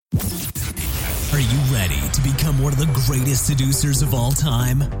Are you ready to become one of the greatest seducers of all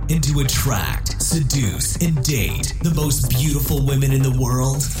time? And to attract, seduce, and date the most beautiful women in the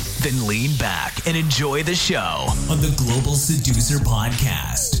world? Then lean back and enjoy the show on the Global Seducer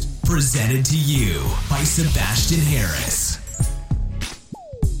Podcast, presented to you by Sebastian Harris.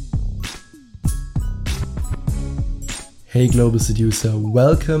 Hey Global Seducer,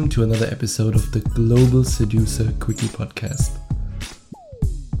 welcome to another episode of the Global Seducer Quickie Podcast.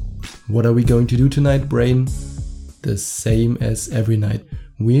 What are we going to do tonight, brain? The same as every night.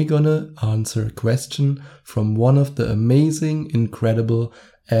 We're gonna answer a question from one of the amazing, incredible,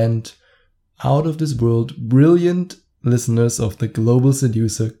 and out of this world brilliant listeners of the Global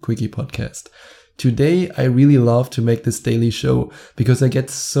Seducer Quickie Podcast. Today, I really love to make this daily show because I get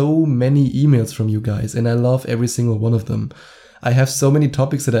so many emails from you guys and I love every single one of them. I have so many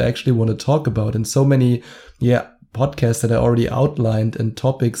topics that I actually want to talk about and so many, podcasts that I already outlined and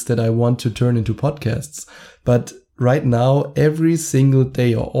topics that I want to turn into podcasts. But right now, every single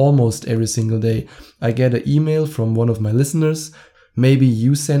day or almost every single day, I get an email from one of my listeners. Maybe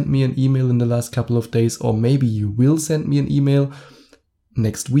you sent me an email in the last couple of days, or maybe you will send me an email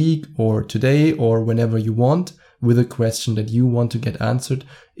next week or today or whenever you want with a question that you want to get answered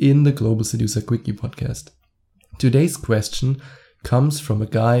in the Global Seducer Quickie Podcast. Today's question comes from a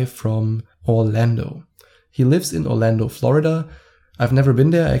guy from Orlando. He lives in Orlando, Florida. I've never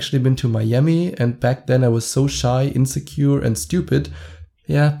been there. I actually been to Miami, and back then I was so shy, insecure, and stupid.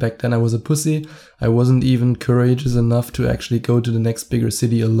 Back then I was a pussy. I wasn't even courageous enough to actually go to the next bigger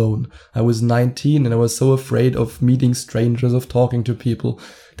city alone. I was 19 and I was so afraid of meeting strangers, of talking to people,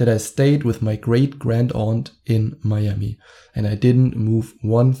 that I stayed with my great-grand aunt in Miami. And I didn't move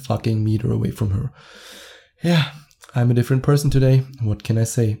 1 fucking meter away from her. I'm a different person today. What can I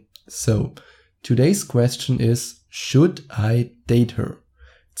say? So, today's question is, should I date her?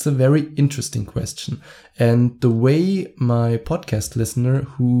 It's a very interesting question. And the way my podcast listener,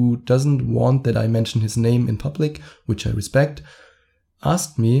 who doesn't want that I mention his name in public, which I respect,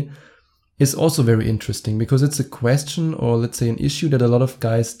 asked me, is also very interesting because it's a question, or let's say an issue that a lot of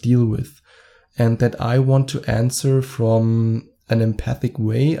guys deal with and that I want to answer from an empathic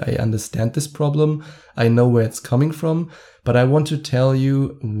way. I understand this problem. I know where it's coming from, but I want to tell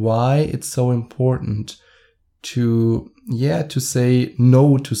you why it's so important to say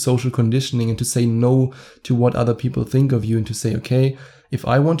no to social conditioning and to say no to what other people think of you and to say, okay, if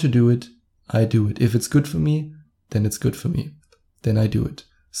I want to do it, I do it. If it's good for me, then it's good for me. Then I do it.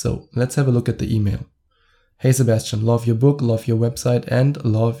 So let's have a look at the email. Hey Sebastian, love your book, love your website, and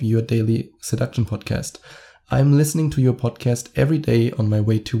love your daily seduction podcast. I'm listening to your podcast every day on my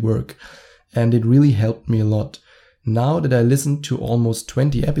way to work, and it really helped me a lot. Now that I listened to almost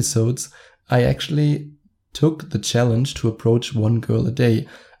 20 episodes, I actually took the challenge to approach one girl a day.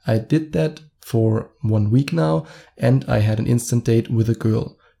 I did that for 1 week now, and I had an instant date with a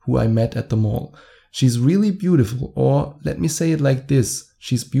girl who I met at the mall. She's really beautiful, or let me say it like this,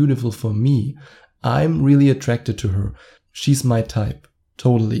 she's beautiful for me. I'm really attracted to her. She's my type,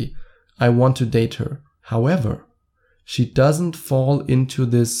 totally. I want to date her. However, she doesn't fall into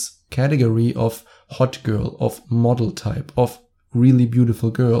this category of hot girl, of model type, of really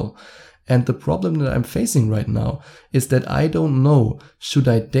beautiful girl. And the problem that I'm facing right now is that I don't know, should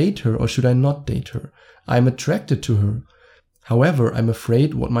I date her or should I not date her? I'm attracted to her. However, I'm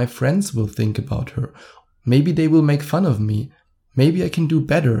afraid what my friends will think about her. Maybe they will make fun of me. Maybe I can do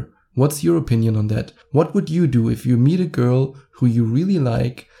better. What's your opinion on that? What would you do if you meet a girl who you really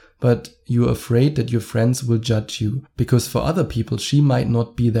like, but you're afraid that your friends will judge you because for other people she might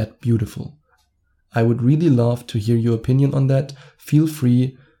not be that beautiful? I would really love to hear your opinion on that. Feel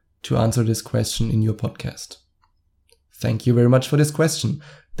free to answer this question in your podcast. Thank you very much for this question.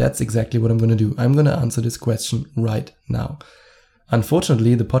 That's exactly what I'm going to do. I'm going to answer this question right now.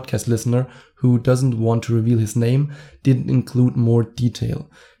 Unfortunately, the podcast listener, who doesn't want to reveal his name, didn't include more detail.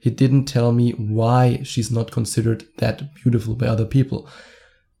 He didn't tell me why she's not considered that beautiful by other people.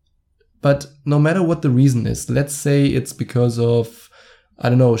 But no matter what the reason is, let's say it's because of,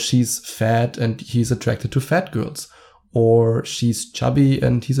 she's fat and he's attracted to fat girls. Or she's chubby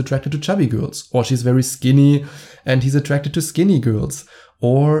and he's attracted to chubby girls. Or she's very skinny and he's attracted to skinny girls.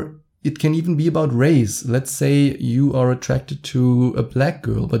 Or it can even be about race. Let's say you are attracted to a black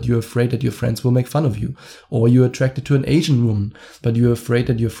girl, but you're afraid that your friends will make fun of you. Or you're attracted to an Asian woman, but you're afraid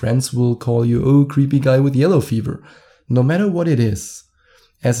that your friends will call you, oh, creepy guy with yellow fever. No matter what it is,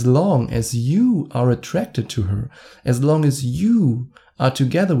 as long as you are attracted to her, as long as you are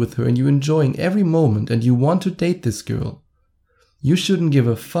together with her and you're enjoying every moment and you want to date this girl, you shouldn't give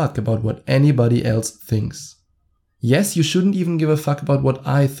a fuck about what anybody else thinks. Yes, you shouldn't even give a fuck about what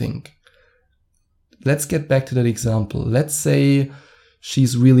I think. let's get back to that example. Let's say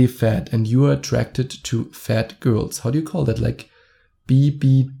she's really fat and you are attracted to fat girls. How do you call that? Like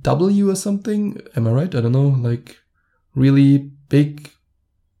BBW or something? Am I right? I don't know. Like really big,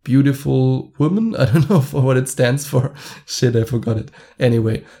 beautiful woman? I don't know for what it stands for. Shit, I forgot it.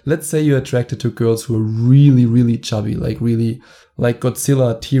 Anyway, let's say you're attracted to girls who are really, really chubby, like really like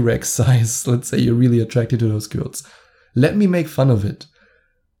Godzilla T-Rex size. Let's say you're really attracted to those girls. Let me make fun of it.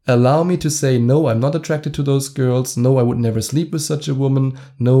 Allow me to say, no, I'm not attracted to those girls. No, I would never sleep with such a woman.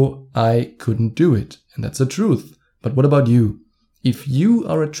 No, I couldn't do it. And that's the truth. But what about you? If you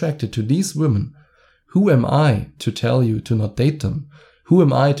are attracted to these women, who am I to tell you to not date them? Who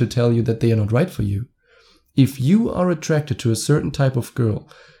am I to tell you that they are not right for you? If you are attracted to a certain type of girl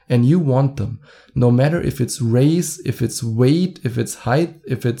and you want them, no matter if it's race, if it's weight, if it's height,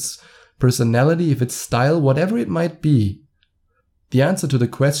 if it's personality, if it's style, whatever it might be, the answer to the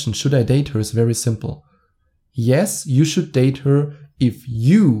question, should I date her, is very simple. Yes, you should date her if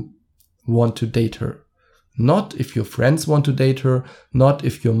you want to date her. Not if your friends want to date her, not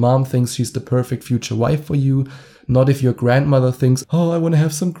if your mom thinks she's the perfect future wife for you, not if your grandmother thinks, oh, I want to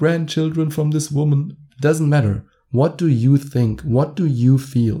have some grandchildren from this woman. It doesn't matter. What do you think? What do you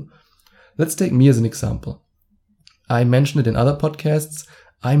feel? Let's take me as an example. I mentioned it in other podcasts.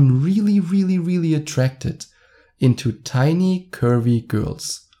 I'm really, really, really attracted into tiny, curvy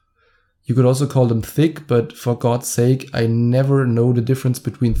girls. You could also call them thick, but for God's sake, I never know the difference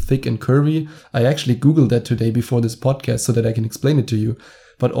between thick and curvy. I actually Googled that today before this podcast so that I can explain it to you.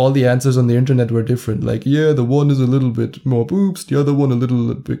 But all the answers on the internet were different. Like, yeah, the one is a little bit more boobs, the other one a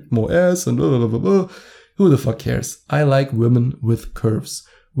little bit more ass, and blah, blah, blah, blah. Who the fuck cares? I like women with curves.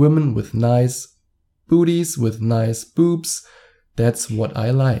 Women with nice booties, with nice boobs. That's what I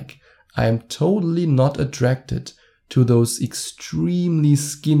like. I am totally not attracted to those extremely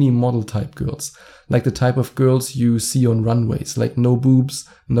skinny model type girls. Like the type of girls you see on runways. Like no boobs,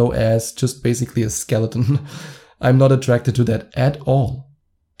 no ass, just basically a skeleton. I'm not attracted to that at all.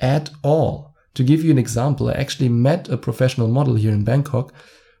 At all. To give you an example, I actually met a professional model here in Bangkok.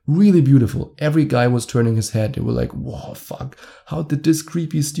 Really beautiful. Every guy was turning his head. They were like, whoa, fuck. How did this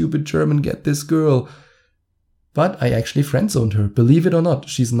creepy, stupid German get this girl? But I actually friend-zoned her. Believe it or not,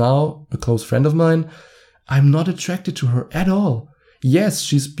 she's now a close friend of mine. I'm not attracted to her at all. Yes,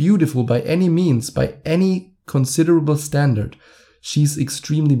 she's beautiful by any means, by any considerable standard. She's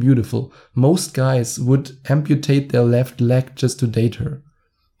extremely beautiful. Most guys would amputate their left leg just to date her.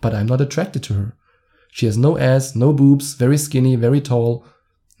 But I'm not attracted to her. She has no ass, no boobs, very skinny, very tall.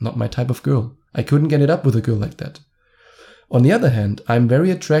 Not my type of girl. I couldn't get it up with a girl like that. On the other hand, I'm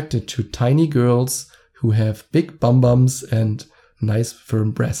very attracted to tiny girls who have big bum-bums and nice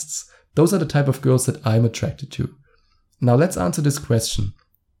firm breasts. Those are the type of girls that I'm attracted to. Now let's answer this question.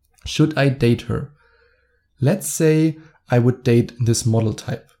 Should I date her? Let's say I would date this model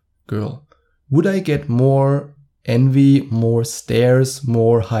type girl. Would I get more envy, more stares,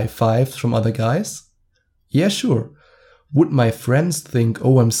 more high fives from other guys? Yeah, sure. Would my friends think,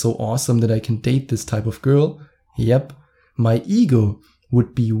 oh, I'm so awesome that I can date this type of girl? Yep. My ego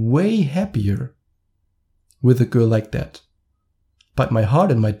would be way happier with a girl like that. But my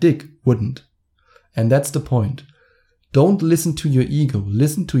heart and my dick wouldn't. And that's the point. Don't listen to your ego.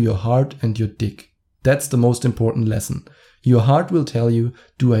 Listen to your heart and your dick. That's the most important lesson. Your heart will tell you,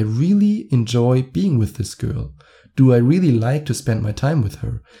 do I really enjoy being with this girl? Do I really like to spend my time with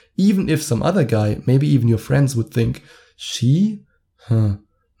her? Even if some other guy, maybe even your friends would think, she?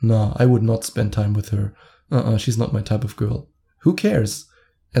 Nah, I would not spend time with her. She's not my type of girl. Who cares?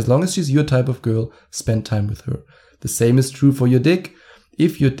 As long as she's your type of girl, spend time with her. The same is true for your dick.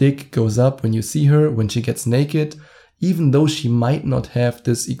 If your dick goes up when you see her, when she gets naked, even though she might not have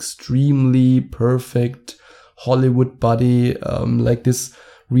this extremely perfect Hollywood body, like this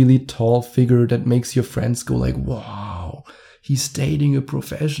really tall figure that makes your friends go like, wow, he's dating a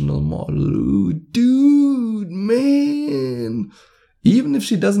professional model. Ooh, dude, man. Even if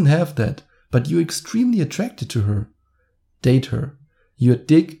she doesn't have that, but you're extremely attracted to her, date her. Your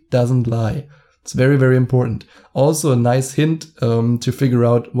dick doesn't lie. It's very, very important. Also a nice hint to figure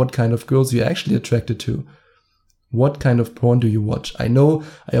out what kind of girls you're actually attracted to. What kind of porn do you watch? I know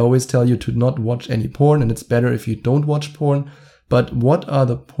I always tell you to not watch any porn, and it's better if you don't watch porn. But what are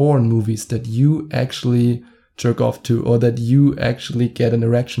the porn movies that you actually jerk off to, or that you actually get an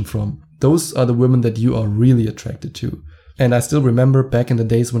erection from? Those are the women that you are really attracted to. And I still remember back in the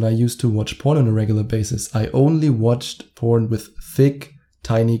days when I used to watch porn on a regular basis, I only watched porn with thick,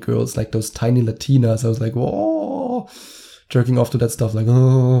 tiny girls, like those tiny Latinas. I was like, whoa, jerking off to that stuff, like,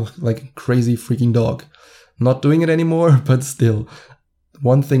 oh, like a crazy freaking dog. Not doing it anymore, but still.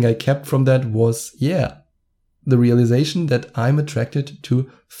 one thing I kept from that was, the realization that I'm attracted to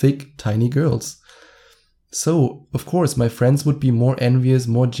thick, tiny girls. So, of course, my friends would be more envious,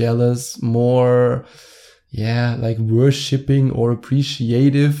 more jealous, more, like worshipping or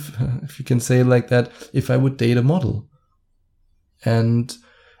appreciative, if you can say it like that, if I would date a model. And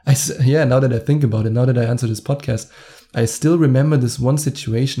now that I think about it, now that I answer this podcast, I still remember this one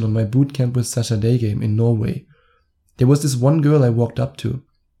situation on my bootcamp with Sasha Daygame in Norway. There was this one girl I walked up to,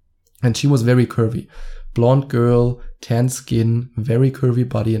 and she was very curvy. Blonde girl, tan skin, very curvy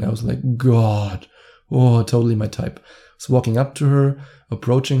body, and I was like, God, totally my type. So walking up to her,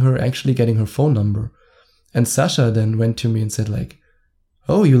 approaching her, actually getting her phone number. And Sasha then went to me and said like,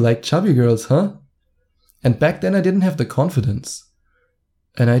 oh, you like chubby girls, huh? And back then I didn't have the confidence.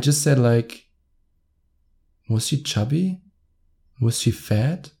 And I just said like, was she chubby? Was she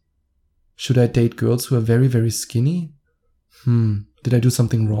fat? Should I date girls who are very, very skinny? Did I do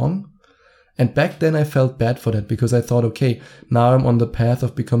something wrong? And back then I felt bad for that because I thought, okay, now I'm on the path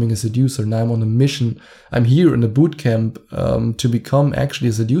of becoming a seducer. Now I'm on a mission. I'm here in a boot camp to become actually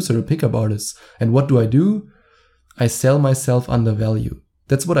a seducer, a pickup artist. And what do? I sell myself undervalue.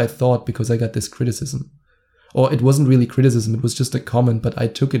 That's what I thought because I got this criticism. Or it wasn't really criticism, it was just a comment, but I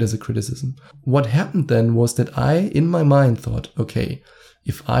took it as a criticism. What happened then was that I, in my mind, thought, okay,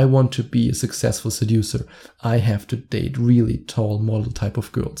 if I want to be a successful seducer, I have to date really tall model type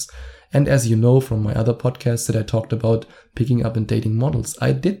of girls. And as you know from my other podcasts that I talked about picking up and dating models,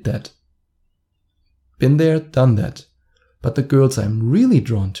 I did that. Been there, done that. But the girls I'm really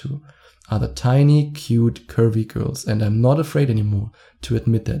drawn to are the tiny, cute, curvy girls. And I'm not afraid anymore to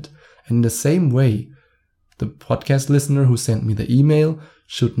admit that. And in the same way, the podcast listener who sent me the email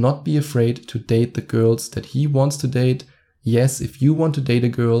should not be afraid to date the girls that he wants to date. Yes, if you want to date a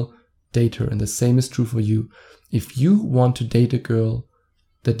girl, date her. And the same is true for you. If you want to date a girl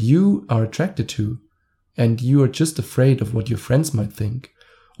that you are attracted to and you are just afraid of what your friends might think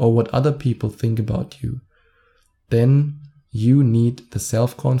or what other people think about you, then you need the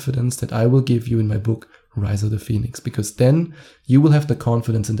self-confidence that I will give you in my book, Rise of the Phoenix, because then you will have the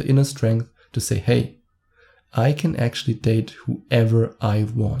confidence and the inner strength to say, hey, I can actually date whoever I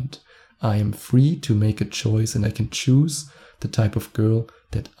want. I am free to make a choice and I can choose the type of girl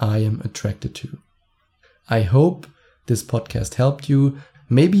that I am attracted to. I hope this podcast helped you.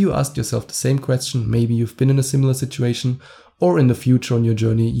 Maybe you asked yourself the same question. Maybe you've been in a similar situation, or in the future on your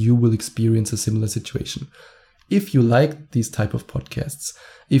journey, you will experience a similar situation. If you like these type of podcasts,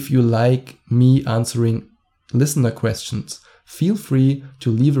 if you like me answering listener questions, feel free to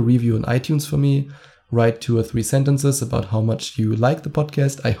leave a review on iTunes for me. Write 2 or 3 sentences about how much you like the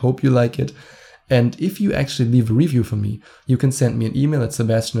podcast. I hope you like it. And if you actually leave a review for me, you can send me an email at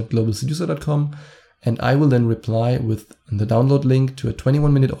sebastian@globalseducer.com, and I will then reply with the download link to a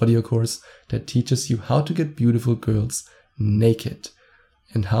 21-minute audio course that teaches you how to get beautiful girls naked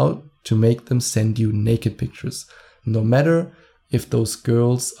and how to make them send you naked pictures. No matter if those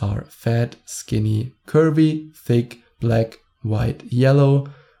girls are fat, skinny, curvy, thick, black, white, yellow,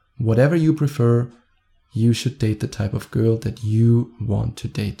 whatever you prefer, you should date the type of girl that you want to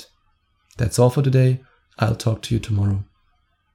date. That's all for today. I'll talk to you tomorrow.